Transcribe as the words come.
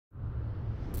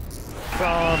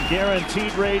From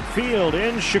Guaranteed Rate Field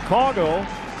in Chicago,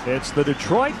 it's the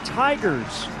Detroit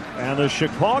Tigers and the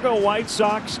Chicago White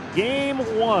Sox, Game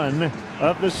 1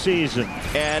 of the season.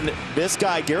 And this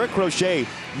guy, Garrett Crochet,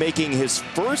 making his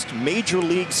first major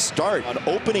league start on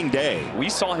opening day. We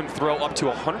saw him throw up to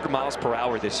 100 miles per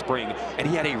hour this spring, and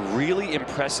he had a really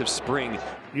impressive spring.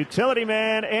 Utility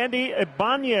man Andy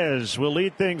Ibanez will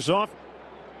lead things off.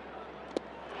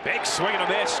 Big swing and a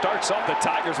miss starts off the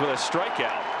Tigers with a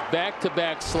strikeout.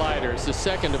 Back-to-back sliders, the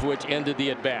second of which ended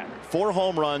the at-bat. 4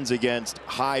 home runs against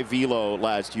high velo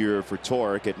last year for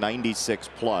Torque at 96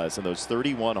 plus, and those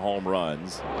 31 home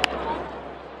runs.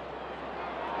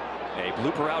 A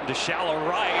blooper out into shallow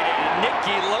right, and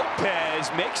Nicky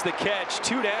Lopez makes the catch.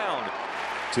 2 down.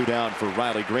 2 down for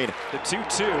Riley Green. The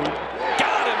 2-2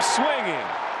 got him swinging.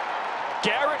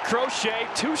 Garrett Crochet,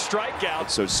 2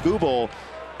 strikeouts. So Skubal,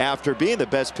 after being the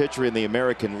best pitcher in the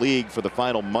American League for the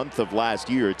final month of last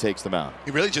year, takes them out.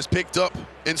 He really just picked up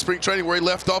in spring training where he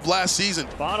left off last season.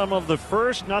 Bottom of the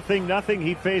first, 0-0.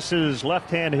 He faces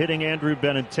left-hand hitting Andrew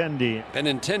Benintendi.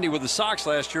 Benintendi with the Sox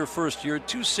last year, first year,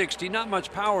 260. Not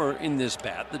much power in this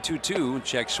bat. The 2-2,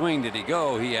 check swing. Did he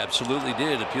go? He absolutely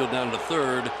did. Appealed down to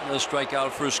third. A strikeout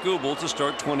for Skubal to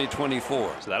start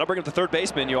 2024. So that'll bring up the third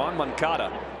baseman, Yoan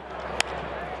Moncada.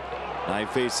 Now he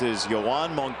faces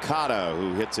Yoan Moncada,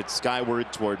 who hits it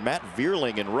skyward toward Matt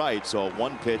Vierling in right, so a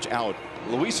 1-pitch out.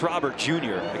 Luis Robert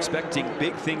Jr. expecting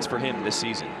big things for him this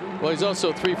season. Well, he's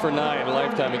also 3 for 9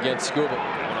 lifetime against Skubal.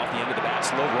 Going off the end of the bat,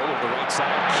 slow roll over the right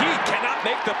side. He cannot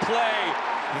make the play.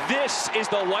 This is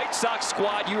the White Sox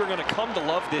squad you are going to come to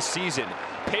love this season.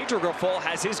 Pedro Grifol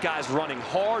has his guys running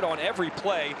hard on every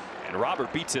play, and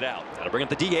Robert beats it out. That'll bring up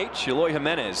the DH, Eloy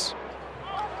Jimenez.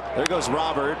 There goes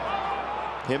Robert.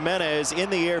 Jimenez in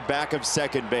the air back of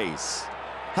second base.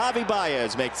 Javi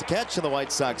Baez makes the catch, and the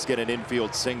White Sox get an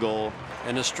infield single.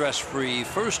 And a stress-free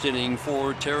first inning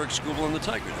for Tarek Skubal and the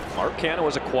Tigers. Mark Canha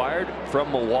was acquired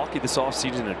from Milwaukee this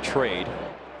offseason in a trade.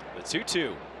 The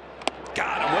 2-2.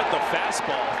 Got him with the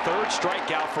fastball. Third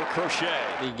strikeout for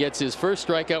Crochet. He gets his first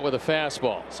strikeout with a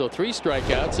fastball. So 3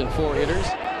 strikeouts and 4 hitters.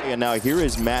 And now here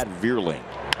is Matt Vierling.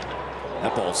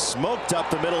 That ball smoked up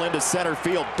the middle into center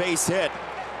field. Base hit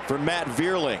for Matt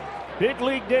Vierling. Big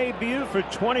league debut for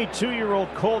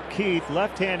 22-year-old Colt Keith,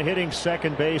 left-hand hitting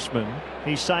second baseman.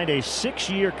 He signed a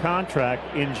 6-year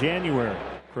contract in January.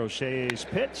 Crochet's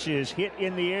pitch is hit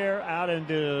in the air out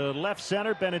into left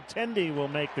center. Benintendi will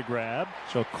make the grab.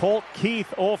 So Colt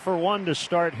Keith 0 for 1 to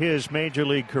start his major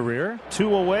league career.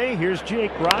 2 away. Here's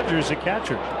Jake Rogers, a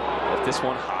catcher. Left this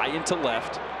one high into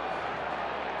left.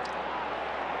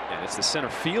 And it's the center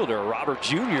fielder, Robert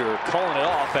Jr., calling it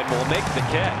off and will make the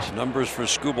catch. Numbers for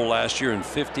Skubal last year in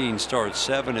 15 starts,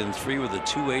 7-3 with a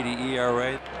 2.80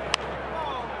 ERA.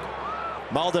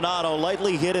 Maldonado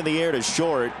lightly hit in the air to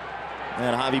short,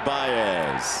 and Javi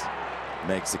Baez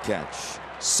makes the catch.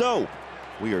 So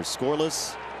we are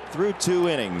scoreless through 2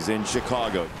 innings in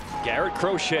Chicago. Garrett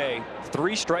Crochet,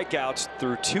 3 strikeouts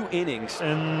through 2 innings.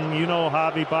 And you know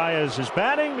Javi Baez is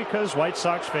batting because White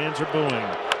Sox fans are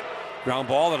booing. Ground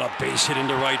ball and a base hit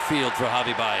into right field for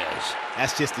Javi Baez.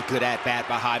 That's just a good at-bat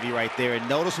by Javi right there. A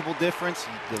noticeable difference.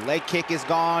 The leg kick is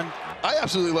gone. I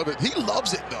absolutely love it. He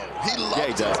loves it, though. He loves it. Yeah,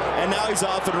 he does. And now he's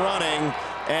off and running,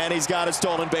 and he's got a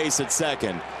stolen base at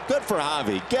second. Good for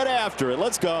Javi. Get after it.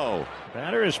 Let's go.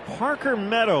 Batter is Parker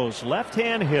Meadows,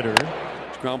 left-hand hitter.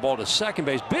 Ground ball to second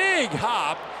base. Big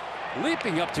hop.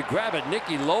 Leaping up to grab it,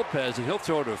 Nicky Lopez, and he'll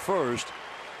throw to first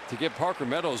to get Parker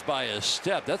Meadows by a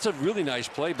step. That's a really nice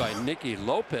play by Nicky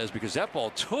Lopez because that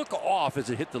ball took off as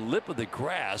it hit the lip of the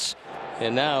grass.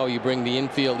 And now you bring the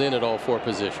infield in at all 4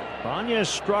 positions. Ibanez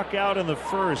struck out in the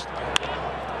first.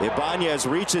 Ibanez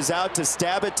reaches out to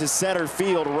stab it to center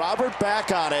field. Robert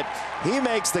back on it. He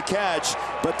makes the catch,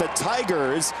 but the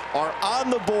Tigers are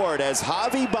on the board as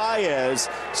Javi Baez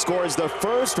scores the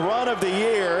first run of the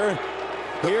year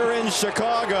here in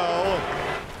Chicago.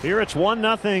 Here it's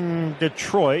 1-0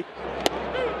 Detroit.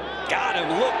 Got him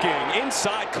looking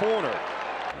inside corner.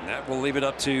 And that will leave it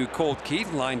up to Colt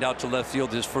Keith, lined out to left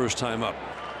field his first time up.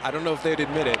 I don't know if they'd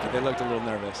admit it, but they looked a little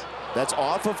nervous. That's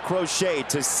off of Crochet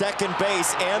to second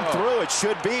base and through. It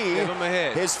should be Give him a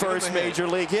hit. his first major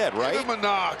league hit, right? Give him a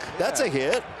knock. That's a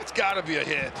hit. It's got to be a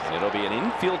hit. And it'll be an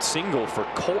infield single for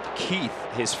Colt Keith,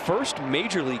 his first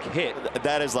major league hit.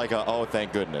 That is like a, oh,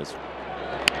 thank goodness.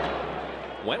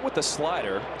 Went with the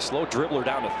slider, slow dribbler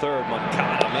down to third.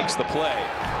 Moncada makes the play.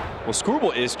 Well,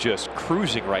 Skubal is just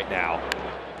cruising right now.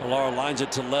 Pilar lines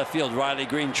it to left field. Riley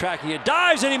Green tracking it,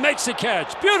 dives, and he makes the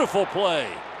catch. Beautiful play.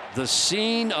 The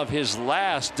scene of his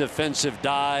last defensive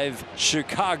dive,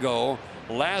 Chicago.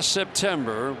 last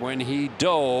September when he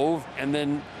dove and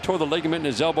then tore the ligament in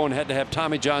his elbow and had to have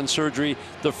Tommy John surgery.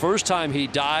 The first time he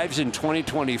dives in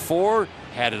 2024,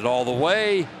 had it all the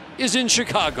way, is in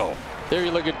Chicago. There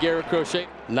you look at Garrett Crochet,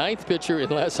 9th pitcher in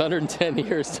the last 110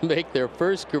 years to make their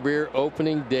first career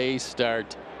opening day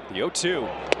start. The 0-2.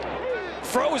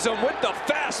 Froze him with the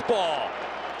fastball.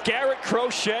 Garrett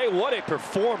Crochet, what a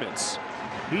performance.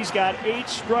 He's got 8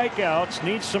 strikeouts,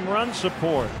 needs some run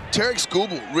support. Tarek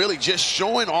Skubal really just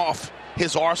showing off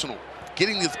his arsenal,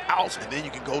 getting these outs, and then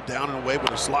you can go down and away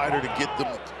with a slider to get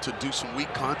them to do some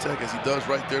weak contact, as he does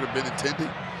right there to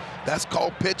Benintendi. That's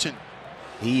called pitching.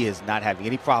 He is not having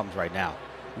any problems right now.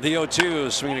 The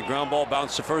 0-2, swinging a ground ball,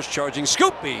 bounce to first, charging,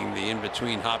 scooping the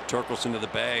in-between hop Torkelson to the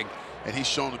bag. And he's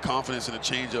shown the confidence in the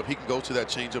changeup. He can go to that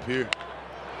changeup here.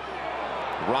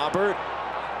 Robert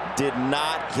did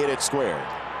not hit it square.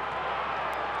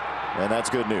 And that's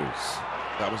good news.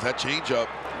 That was that changeup.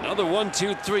 Another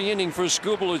 1-2-3 inning for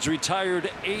Skubal, who's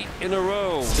retired 8 in a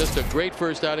row. Just a great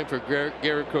first outing for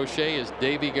Garrett Crochet as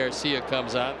Davy Garcia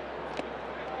comes on.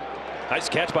 Nice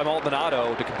catch by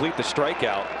Maldonado to complete the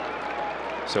strikeout.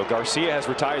 So Garcia has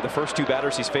retired the first 2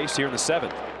 batters he's faced here in the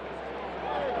 7th.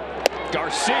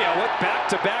 Garcia with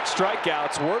back-to-back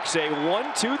strikeouts works a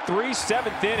 1-2-3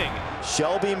 7th inning.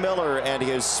 Shelby Miller and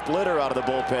his splitter out of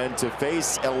the bullpen to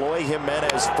face Eloy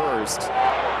Jimenez first.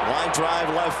 Line drive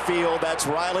left field. That's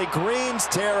Riley Green's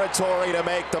territory to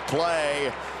make the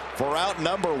play for out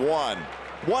number 1.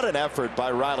 What an effort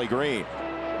by Riley Green.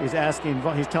 He's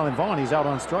telling Vaughn he's out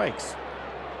on strikes.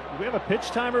 Do we have a pitch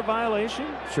timer violation?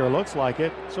 Sure looks like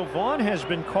it. So Vaughn has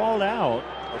been called out.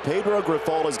 Pedro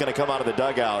Grifol is going to come out of the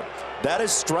dugout. That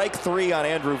is strike 3 on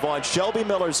Andrew Vaughn. Shelby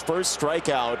Miller's first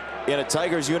strikeout in a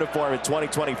Tigers uniform in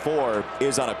 2024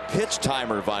 is on a pitch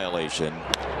timer violation.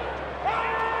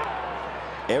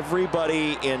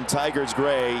 Everybody in Tigers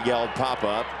gray yelled pop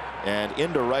up, and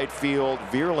into right field,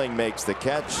 Vierling makes the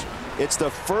catch. It's the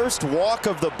first walk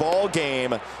of the ball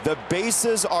game. The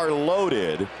bases are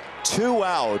loaded. 2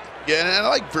 out. Yeah, and I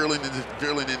like Vierling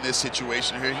in this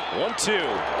situation here. 1-2.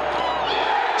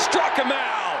 Struck him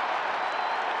out.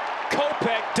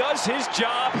 Kopech does his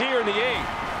job here in the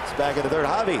 8th. It's back in the 3rd.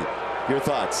 Javi, your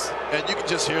thoughts? And you can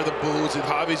just hear the boos, and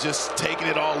Javi's just taking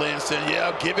it all in, saying,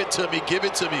 yeah, give it to me, give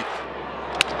it to me.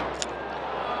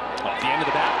 Off the end of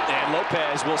the bat, and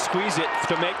Lopez will squeeze it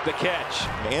to make the catch.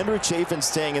 Andrew Chafin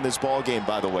staying in this ball game,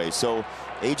 by the way. So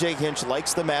A.J. Hinch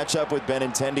likes the matchup with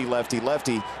Benintendi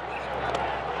lefty-lefty.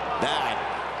 That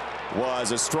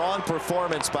was a strong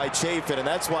performance by Chafin, and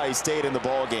that's why he stayed in the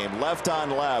ball game. Left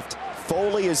on left.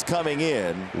 Foley is coming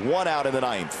in. 1 out in the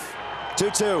 9th.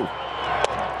 2-2.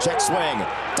 Check swing.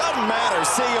 Doesn't matter.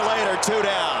 See you later. 2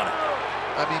 down.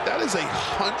 I mean, that is a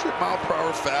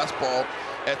 100-mile-per-hour fastball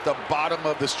at the bottom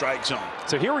of the strike zone.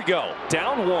 So here we go.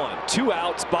 Down 1, 2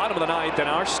 outs, bottom of the 9th, and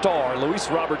our star,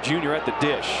 Luis Robert Jr. at the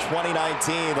dish.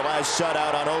 2019, the last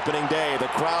shutout on opening day. The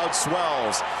crowd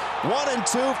swells.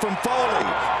 1-2 from Foley.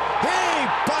 He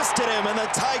busted him, and the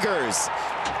Tigers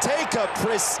take a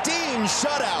pristine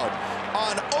shutout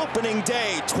on opening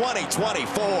day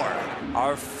 2024.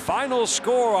 Our final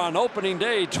score on opening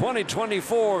day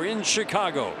 2024 in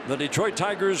Chicago. The Detroit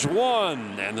Tigers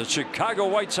 1 and the Chicago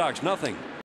White Sox 0.